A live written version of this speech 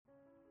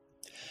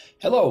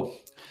Hello,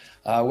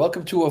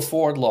 welcome to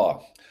Afford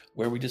Law,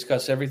 where we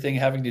discuss everything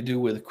having to do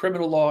with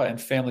criminal law and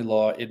family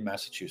law in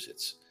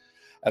Massachusetts.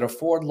 At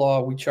Afford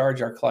Law, we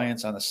charge our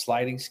clients on a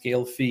sliding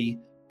scale fee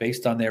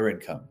based on their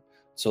income.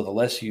 So the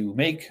less you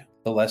make,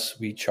 the less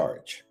we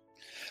charge.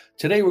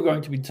 Today, we're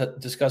going to be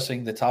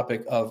discussing the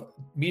topic of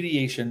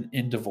mediation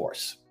in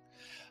divorce.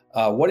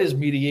 What is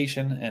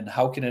mediation and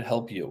how can it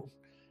help you?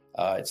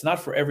 It's not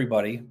for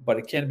everybody, but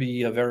it can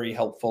be a very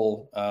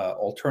helpful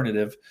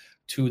alternative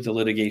to the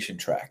litigation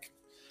track.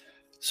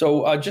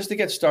 So just to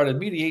get started,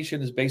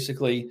 mediation is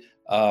basically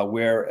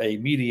where a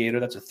mediator,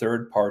 that's a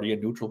third party, a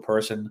neutral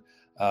person,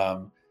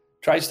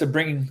 tries to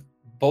bring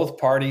both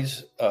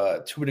parties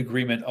to an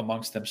agreement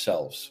amongst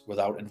themselves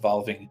without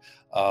involving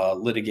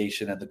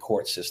litigation and the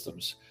court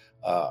systems,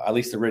 at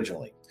least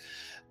originally.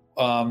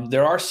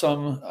 There are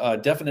some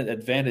definite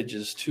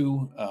advantages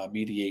to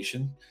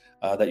mediation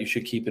that you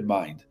should keep in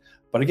mind.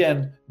 But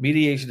again,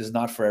 mediation is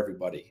not for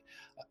everybody.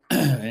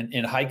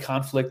 In high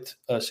conflict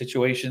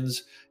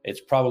situations,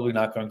 it's probably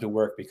not going to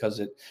work because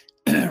it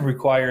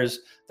requires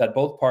that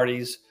both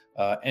parties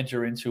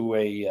enter into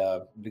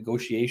a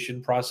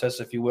negotiation process,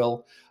 if you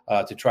will,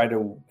 to try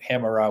to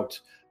hammer out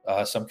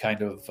some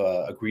kind of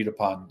agreed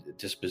upon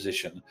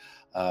disposition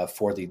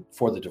for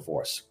the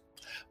divorce.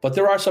 But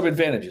there are some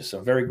advantages,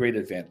 some very great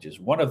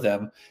advantages. One of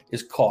them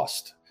is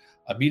cost.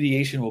 A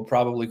mediation will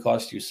probably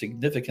cost you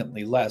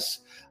significantly less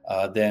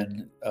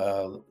than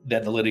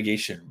the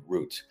litigation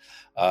route.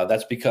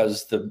 That's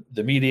because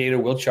the mediator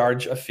will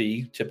charge a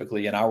fee,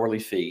 typically an hourly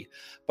fee,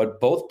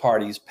 but both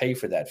parties pay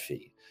for that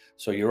fee.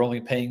 So you're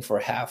only paying for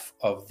half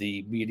of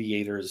the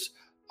mediator's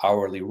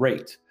hourly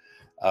rate.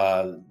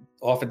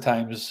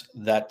 Oftentimes,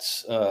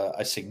 that's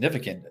a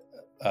significant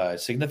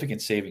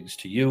savings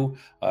to you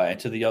and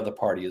to the other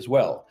party as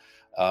well.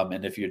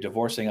 And if you're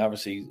divorcing,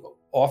 obviously,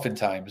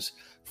 oftentimes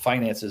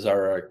finances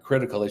are a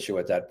critical issue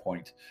at that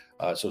point.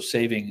 So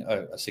saving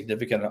a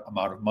significant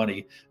amount of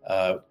money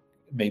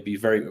may be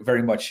very,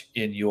 very much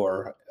in to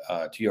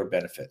your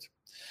benefit.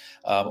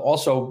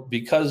 Also,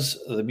 because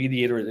the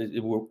mediator,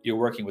 you're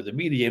working with a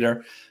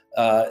mediator,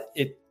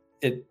 it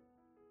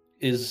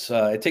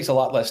takes a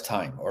lot less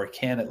time, or it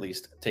can at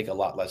least take a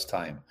lot less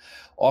time.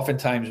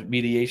 Oftentimes,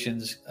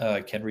 mediations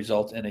can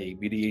result in a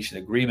mediation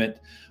agreement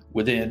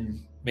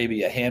within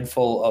maybe a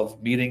handful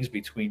of meetings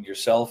between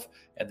yourself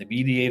and the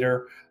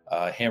mediator,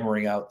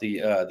 hammering out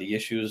the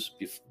issues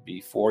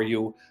before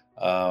you.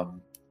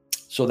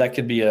 So that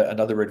can be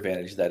another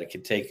advantage, that it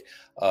can take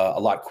a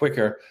lot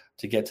quicker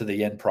to get to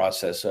the end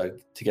process, to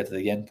get to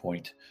the end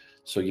point.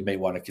 So you may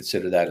want to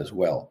consider that as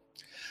well.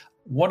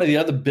 One of the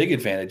other big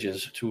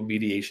advantages to a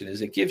mediation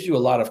is it gives you a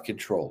lot of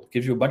control. It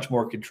gives you much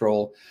more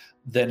control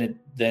than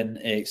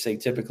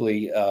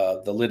typically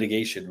the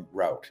litigation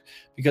route.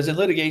 Because in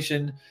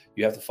litigation,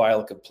 you have to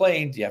file a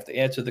complaint, you have to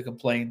answer the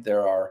complaint.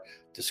 There are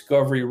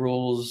discovery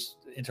rules,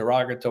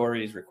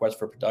 interrogatories, requests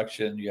for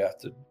production.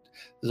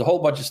 There's a whole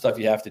bunch of stuff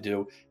you have to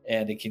do,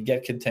 and it can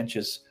get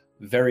contentious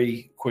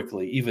very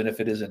quickly, even if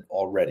it isn't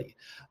already.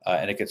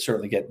 And it can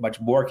certainly get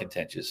much more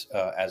contentious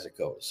as it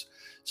goes.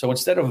 So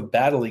instead of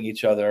battling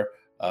each other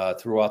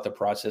throughout the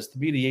process, the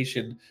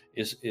mediation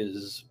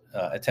is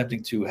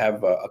attempting to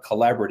have a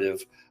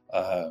collaborative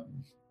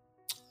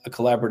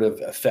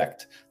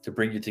effect to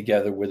bring you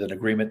together with an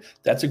agreement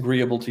that's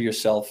agreeable to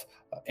yourself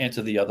and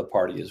to the other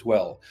party as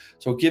well.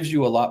 So it gives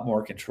you a lot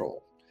more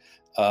control.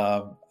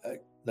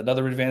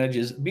 Another advantage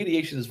is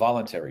mediation is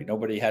voluntary.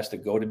 Nobody has to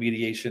go to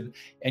mediation,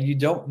 and you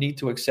don't need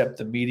to accept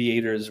the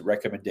mediator's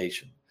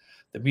recommendation.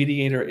 The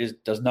mediator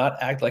does not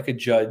act like a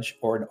judge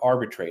or an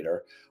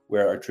arbitrator,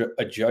 where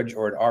a judge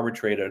or an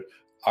arbitrator,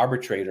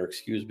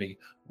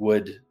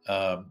 would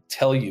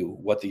tell you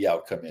what the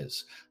outcome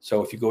is.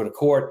 So if you go to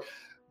court,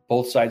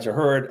 both sides are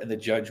heard, and the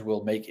judge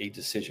will make a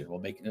decision,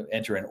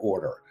 enter an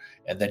order,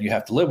 and then you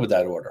have to live with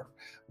that order.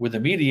 With a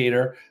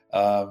mediator,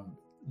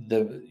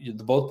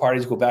 the both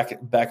parties go back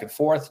and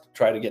forth to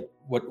try to get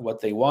what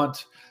they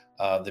want.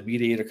 The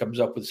mediator comes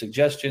up with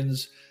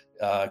suggestions,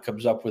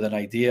 comes up with an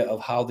idea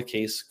of how the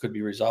case could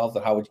be resolved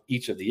and how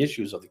each of the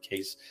issues of the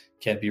case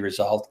can be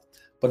resolved.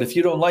 But if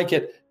you don't like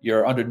it,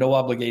 you're under no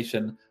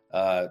obligation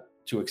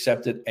to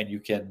accept it, and you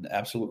can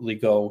absolutely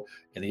go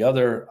on the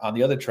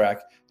other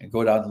track and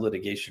go down the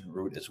litigation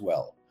route as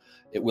well.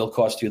 It will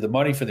cost you the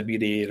money for the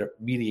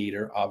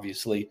mediator,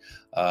 obviously.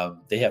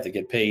 They have to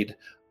get paid.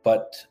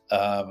 But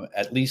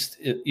at least,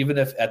 even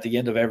if at the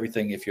end of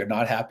everything, if you're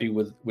not happy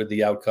with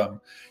the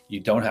outcome, you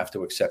don't have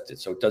to accept it.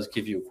 So it does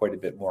give you quite a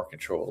bit more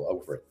control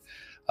over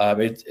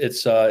it.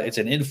 It's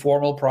an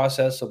informal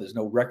process, so there's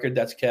no record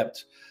that's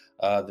kept.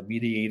 The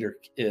mediator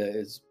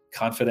is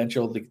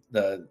confidential.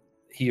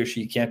 He or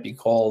she can't be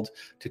called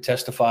to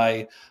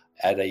testify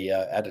at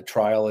a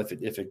trial if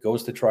it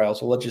goes to trial.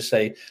 So let's just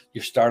say you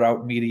start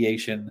out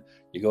mediation,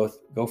 you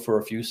go for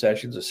a few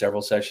sessions or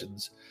several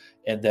sessions,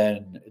 and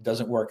then it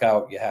doesn't work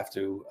out. You have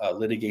to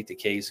litigate the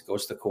case. It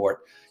goes to court.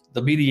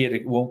 The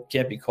mediator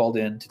can't be called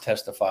in to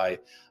testify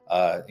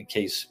in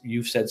case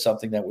you've said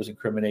something that was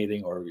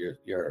incriminating, or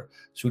your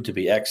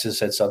soon-to-be ex has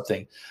said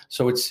something.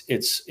 So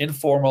it's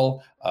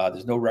informal.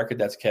 There's no record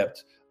that's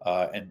kept,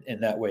 and in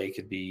that way, it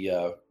can be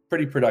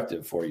pretty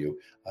productive for you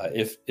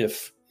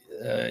if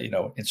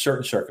in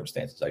certain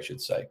circumstances, I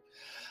should say.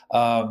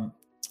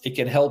 It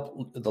can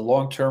help the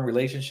long-term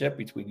relationship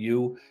between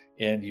you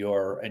and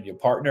your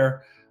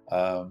partner.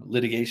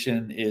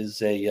 Litigation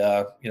is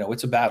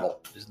it's a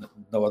battle. There's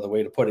no other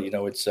way to put it.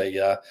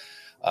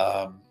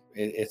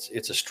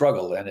 It's a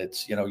struggle, and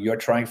it's, you're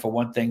trying for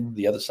one thing,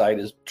 the other side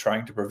is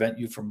trying to prevent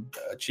you from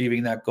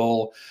achieving that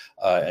goal,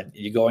 and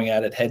you're going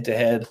at it head to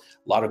head.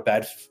 A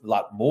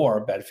lot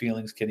more bad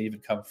feelings can even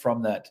come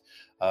from that,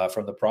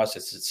 from the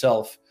process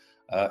itself.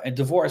 And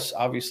divorce,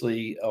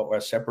 obviously, or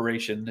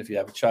separation, if you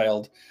have a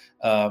child,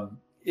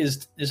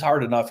 is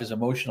hard enough, is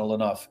emotional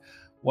enough.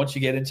 Once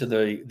you get into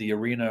the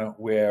arena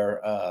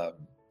where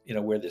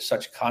where there's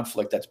such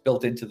conflict that's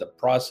built into the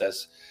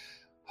process,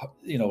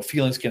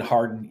 feelings can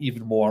harden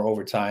even more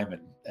over time,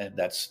 and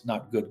that's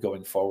not good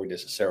going forward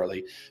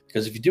necessarily.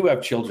 Because if you do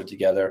have children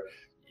together,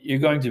 you're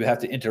going to have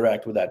to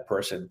interact with that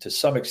person to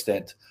some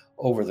extent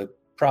over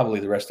probably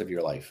the rest of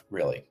your life,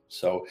 really.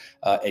 So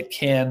it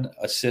can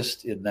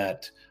assist in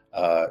that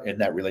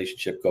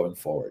relationship going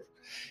forward.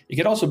 It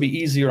can also be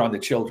easier on the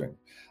children,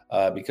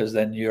 because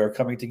then you're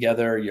coming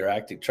together, you're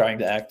trying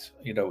to act,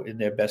 in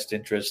their best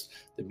interest.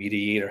 The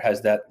mediator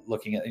has that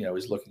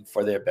is looking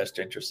for their best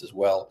interest as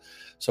well.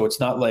 So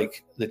it's not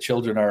like the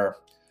children are,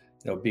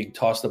 being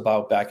tossed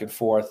about back and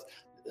forth.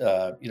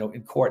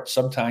 In court,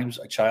 sometimes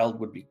a child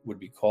would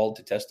be called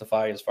to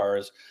testify as far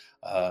as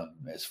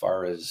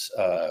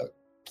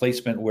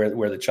placement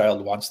where the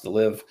child wants to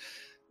live.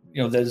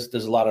 There's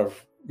a lot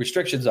of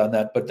restrictions on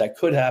that, but that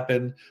could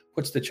happen,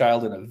 puts the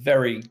child in a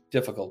very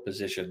difficult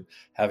position,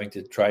 having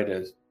to try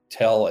to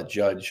tell a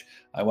judge,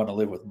 I want to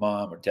live with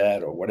mom or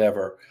dad or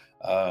whatever.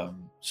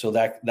 So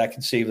that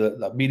can save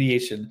the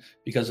mediation,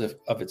 because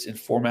of its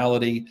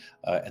informality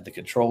and the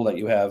control that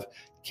you have,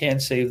 can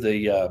save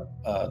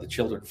the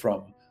children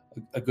from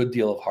a good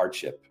deal of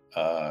hardship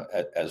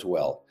as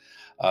well.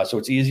 So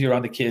it's easier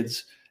on the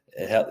kids.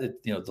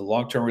 The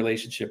long-term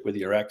relationship with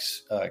your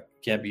ex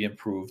can be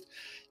improved.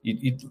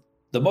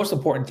 The most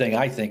important thing,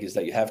 I think, is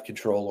that you have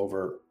control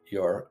over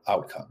your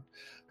outcome.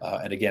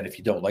 And again, if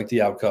you don't like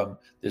the outcome,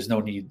 there's no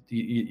need.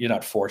 You're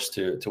not forced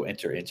to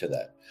enter into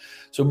that.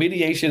 So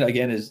mediation,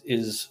 again,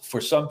 is for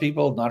some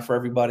people, not for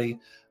everybody.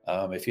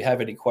 If you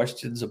have any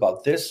questions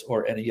about this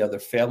or any other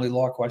family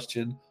law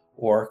question,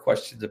 or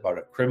questions about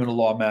a criminal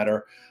law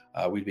matter,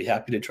 we'd be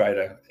happy to try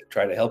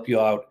to help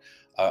you out.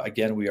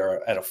 Again, we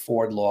are at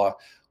Afford Law,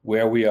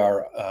 where we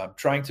are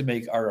trying to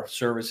make our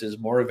services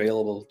more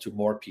available to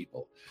more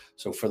people.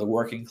 So for the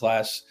working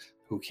class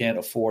who can't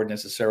afford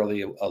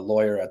necessarily a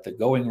lawyer at the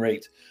going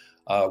rate,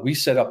 we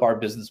set up our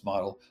business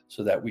model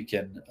so that we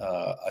can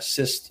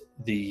assist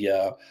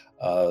the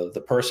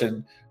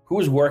person who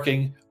is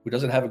working, who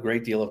doesn't have a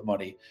great deal of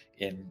money,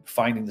 in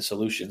finding the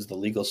solutions, the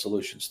legal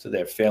solutions to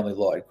their family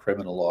law and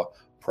criminal law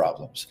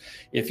problems.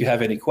 If you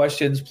have any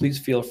questions, please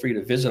feel free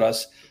to visit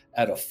us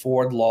at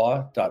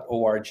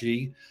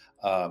affordlaw.org.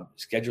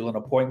 Schedule an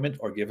appointment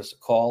or give us a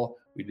call.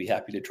 We'd be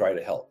happy to try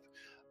to help.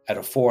 At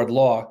Afford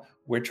Law,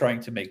 we're trying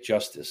to make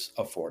justice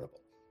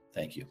affordable.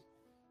 Thank you.